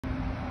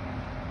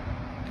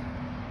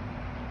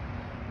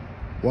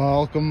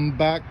Welcome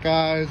back,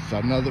 guys.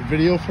 Another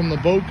video from the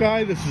boat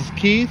guy. This is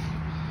Keith.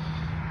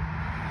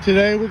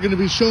 Today we're going to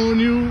be showing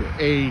you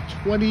a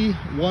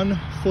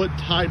 21-foot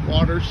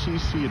Tidewater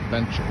CC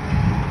adventure.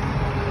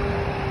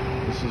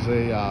 This is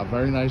a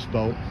very nice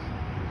boat,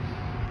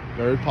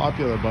 very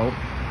popular boat.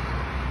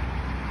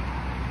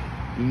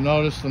 You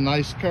notice the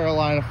nice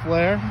Carolina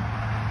flare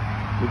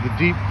with the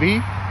deep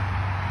V,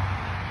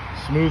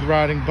 smooth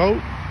riding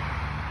boat.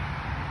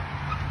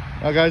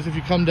 Now guys, if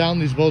you come down,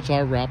 these boats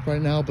are wrapped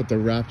right now, but they're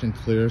wrapped in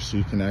clear, so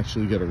you can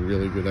actually get a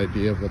really good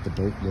idea of what the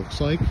boat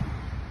looks like.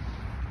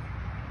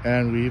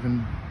 And we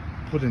even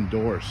put in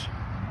doors,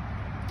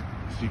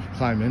 so you can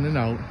climb in and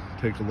out,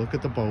 take a look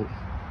at the boat.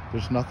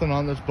 There's nothing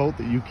on this boat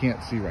that you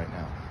can't see right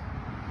now.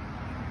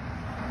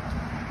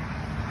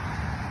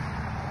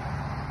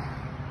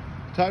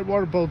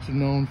 Tidewater boats are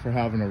known for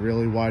having a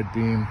really wide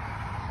beam,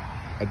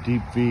 a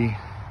deep V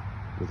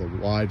with a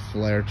wide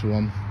flare to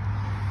them.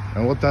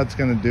 And what that's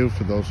going to do,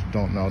 for those who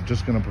don't know,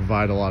 just going to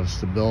provide a lot of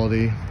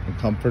stability and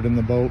comfort in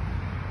the boat.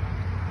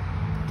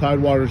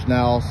 Tidewaters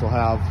now also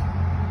have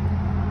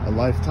a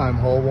lifetime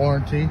hull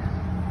warranty.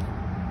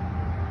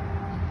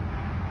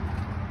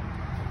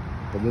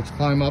 But let's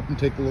climb up and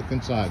take a look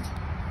inside.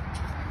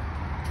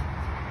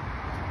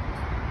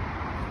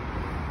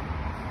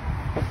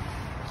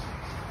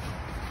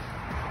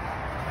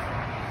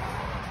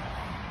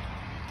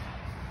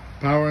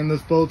 Power in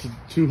this boat's a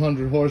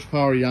 200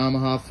 horsepower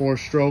Yamaha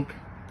 4-stroke.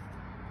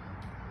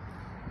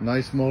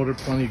 Nice motor,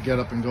 plenty of get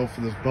up and go for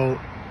this boat.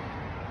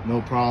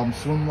 No problem.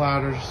 Swim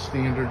ladders,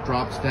 standard,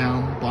 drops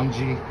down,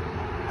 bungee,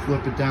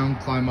 flip it down,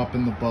 climb up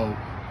in the boat.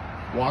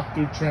 Walk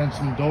through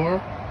transom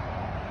door,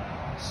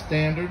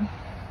 standard.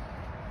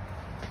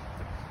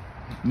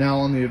 Now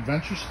on the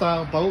adventure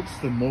style boats,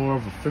 they're more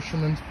of a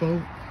fisherman's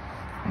boat.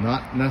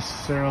 Not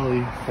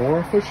necessarily for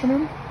a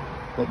fisherman,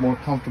 but more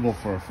comfortable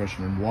for a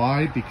fisherman.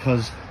 Why?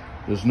 Because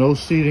there's no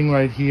seating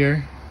right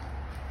here.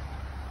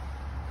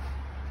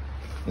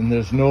 And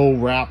there's no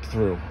wrap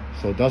through,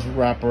 so it doesn't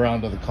wrap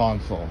around to the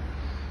console.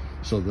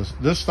 So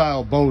this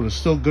style boat is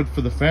still good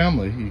for the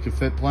family. You can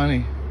fit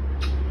plenty.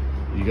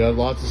 You got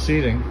lots of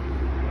seating,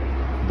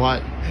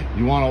 but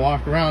you want to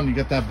walk around, you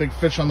got that big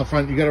fish on the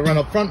front, you got to run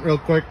up front real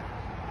quick.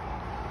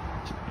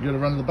 You got to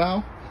run to the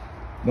bow,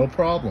 no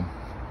problem.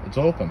 It's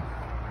open.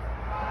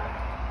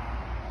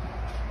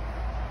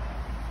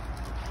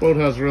 Boat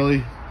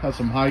has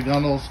some high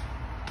gunnels,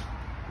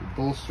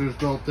 bolsters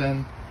built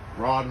in,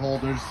 rod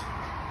holders.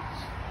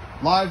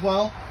 Live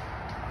well,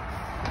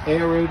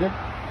 aerated,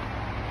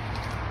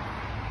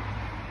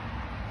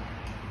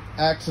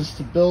 access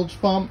to bilge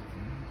pump.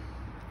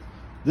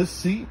 This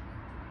seat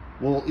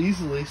will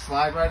easily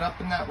slide right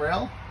up in that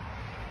rail,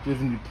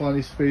 giving you plenty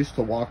of space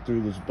to walk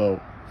through this boat.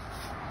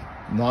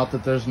 Not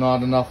that there's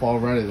not enough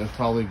already. There's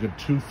probably a good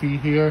 2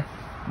 feet here.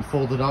 You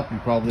fold it up, you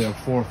probably have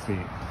 4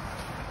 feet.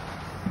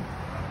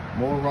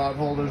 More rod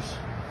holders,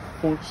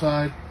 port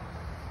side,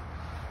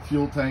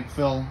 fuel tank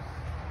fill.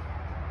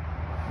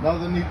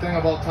 Another neat thing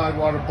about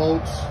Tidewater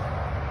boats,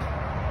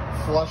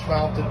 flush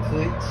mounted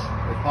cleats.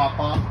 They pop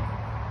up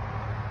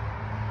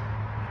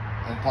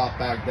and pop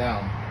back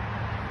down.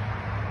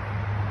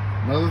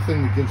 Another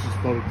thing that gives this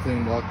boat a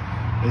clean look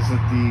is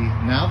that the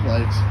nav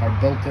lights are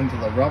built into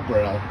the rub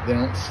rail. They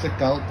don't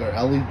stick out, they're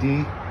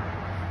LED.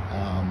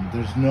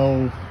 There's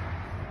no,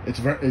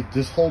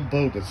 this whole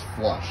boat is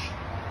flush.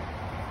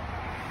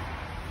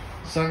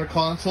 Center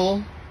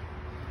console,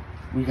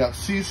 we got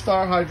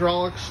C-Star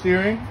hydraulic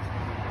steering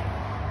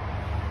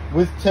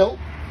with tilt.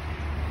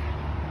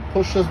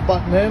 Push this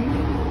button in,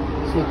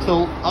 this will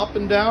tilt up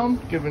and down,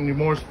 giving you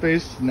more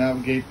space to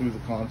navigate through the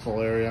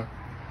console area.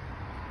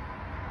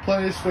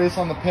 Plenty of space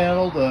on the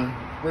panel to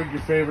rig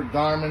your favorite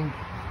Garmin.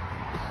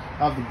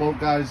 Have the boat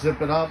guys zip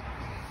it up,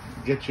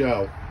 get you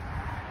out.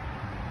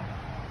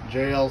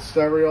 JL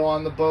stereo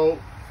on the boat,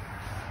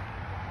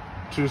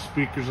 2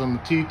 speakers on the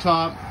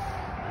T-top,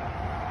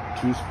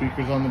 2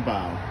 speakers on the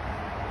bow.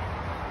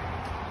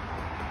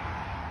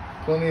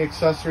 Plenty of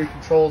accessory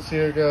controls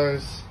here,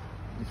 guys.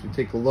 If you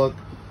take a look,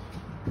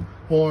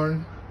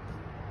 horn,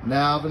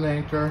 nav and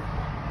anchor,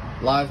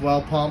 live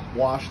well pump,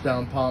 wash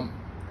down pump,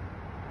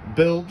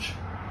 bilge,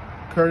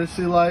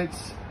 courtesy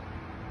lights,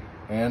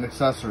 and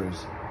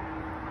accessories.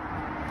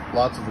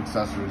 Lots of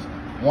accessories.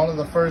 One of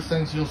the first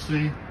things you'll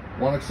see,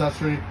 one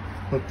accessory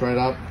hooked right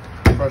up,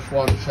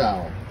 freshwater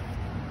shower.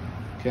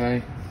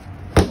 Okay,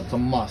 that's a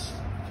must.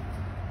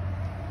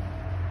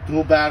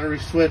 Dual battery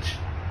switch.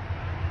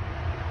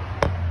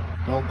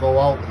 Don't go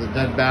out with a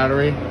dead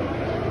battery.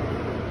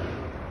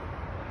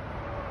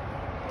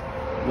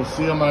 You'll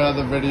see on my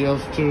other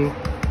videos too,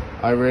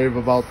 I rave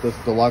about this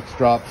deluxe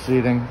drop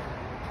seating.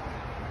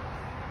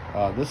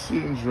 This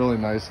seating's really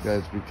nice,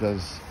 guys,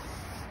 because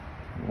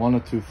one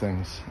of 2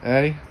 things.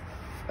 A,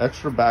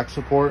 extra back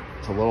support.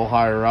 It's a little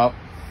higher up,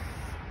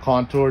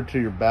 contoured to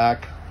your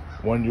back.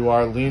 When you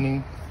are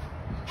leaning,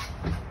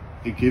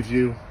 it gives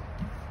you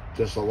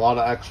just a lot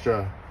of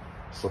extra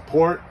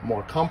support,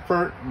 more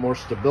comfort, more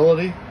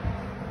stability,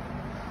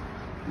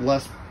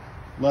 less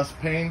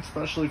pain,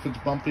 especially if it's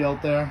bumpy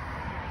out there.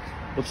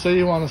 Let's say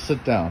you want to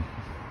sit down.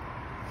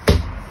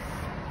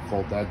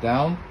 Fold that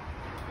down,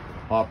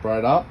 hop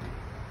right up.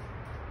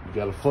 You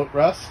got a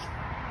footrest.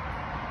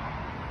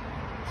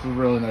 It's a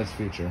really nice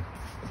feature.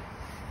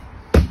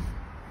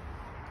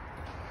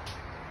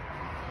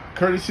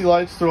 Courtesy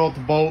lights throughout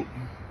the boat.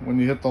 When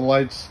you hit the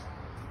lights,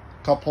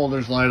 cup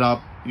holders light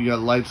up. You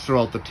got lights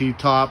throughout the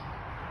T-top.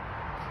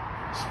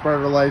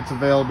 Spreader lights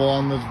available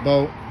on this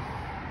boat.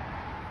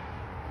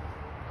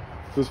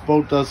 This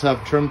boat does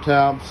have trim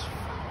tabs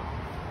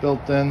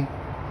built in.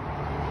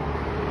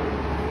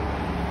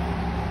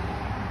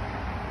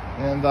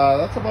 And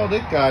that's about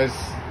it, guys.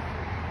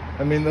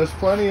 I mean, there's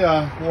plenty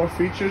more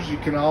features. You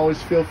can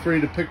always feel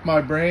free to pick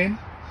my brain.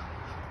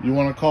 You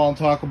want to call and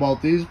talk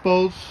about these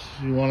boats,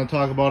 you want to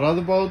talk about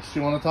other boats,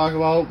 you want to talk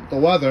about the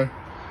weather,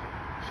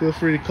 feel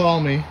free to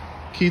call me.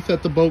 Keith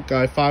at the Boat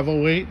Guy,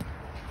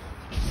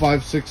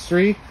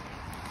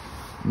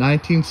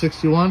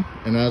 508-563-1961.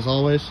 And as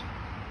always,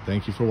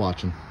 thank you for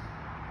watching.